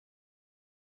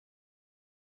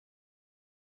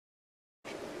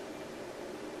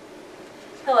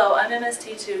Hello, I'm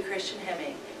MST2 Christian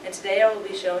Hemming, and today I will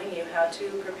be showing you how to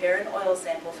prepare an oil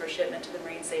sample for shipment to the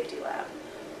Marine Safety Lab.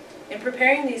 In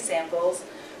preparing these samples,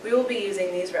 we will be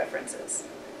using these references.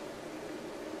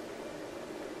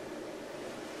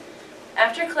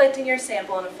 After collecting your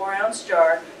sample in a 4-ounce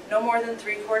jar, no more than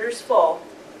 3/4 full,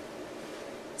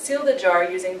 seal the jar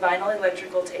using vinyl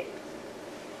electrical tape.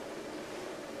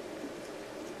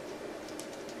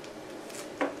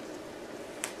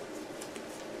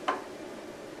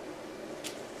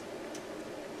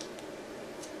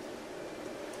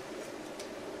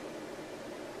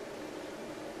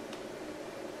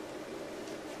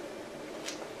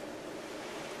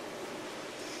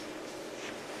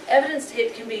 Evidence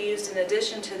tape can be used in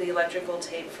addition to the electrical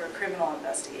tape for criminal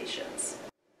investigations.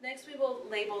 Next, we will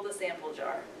label the sample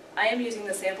jar. I am using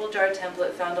the sample jar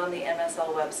template found on the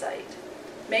MSL website.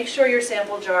 Make sure your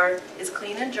sample jar is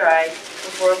clean and dry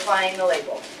before applying the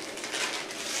label.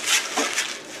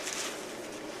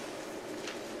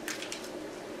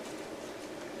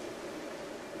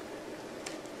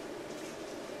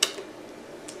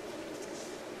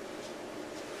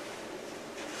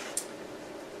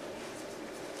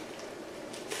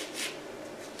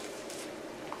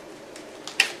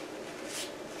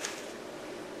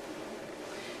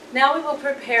 Now we will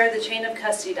prepare the chain of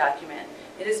custody document.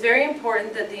 It is very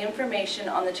important that the information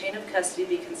on the chain of custody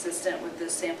be consistent with the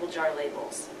sample jar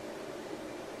labels.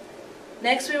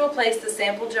 Next, we will place the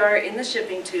sample jar in the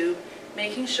shipping tube,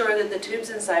 making sure that the tubes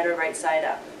inside are right side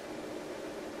up.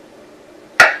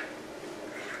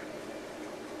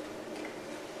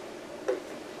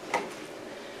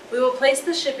 We will place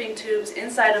the shipping tubes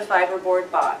inside a fiberboard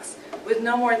box with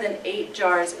no more than 8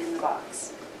 jars in the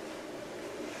box.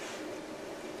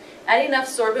 Add enough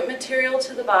sorbent material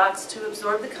to the box to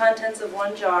absorb the contents of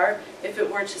 1 jar if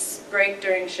it were to break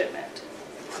during shipment.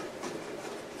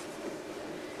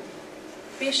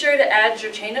 Be sure to add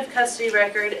your chain of custody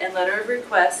record and letter of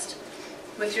request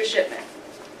with your shipment.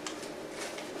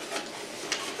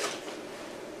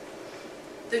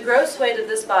 The gross weight of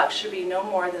this box should be no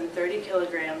more than 30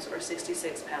 kilograms or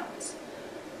 66 pounds.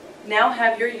 Now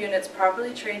have your unit's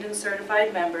properly trained and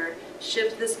certified member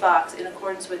ship this box in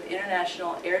accordance with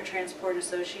International Air Transport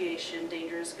Association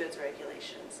Dangerous Goods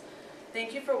Regulations.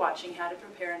 Thank you for watching How to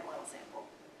Prepare an Oil Sample.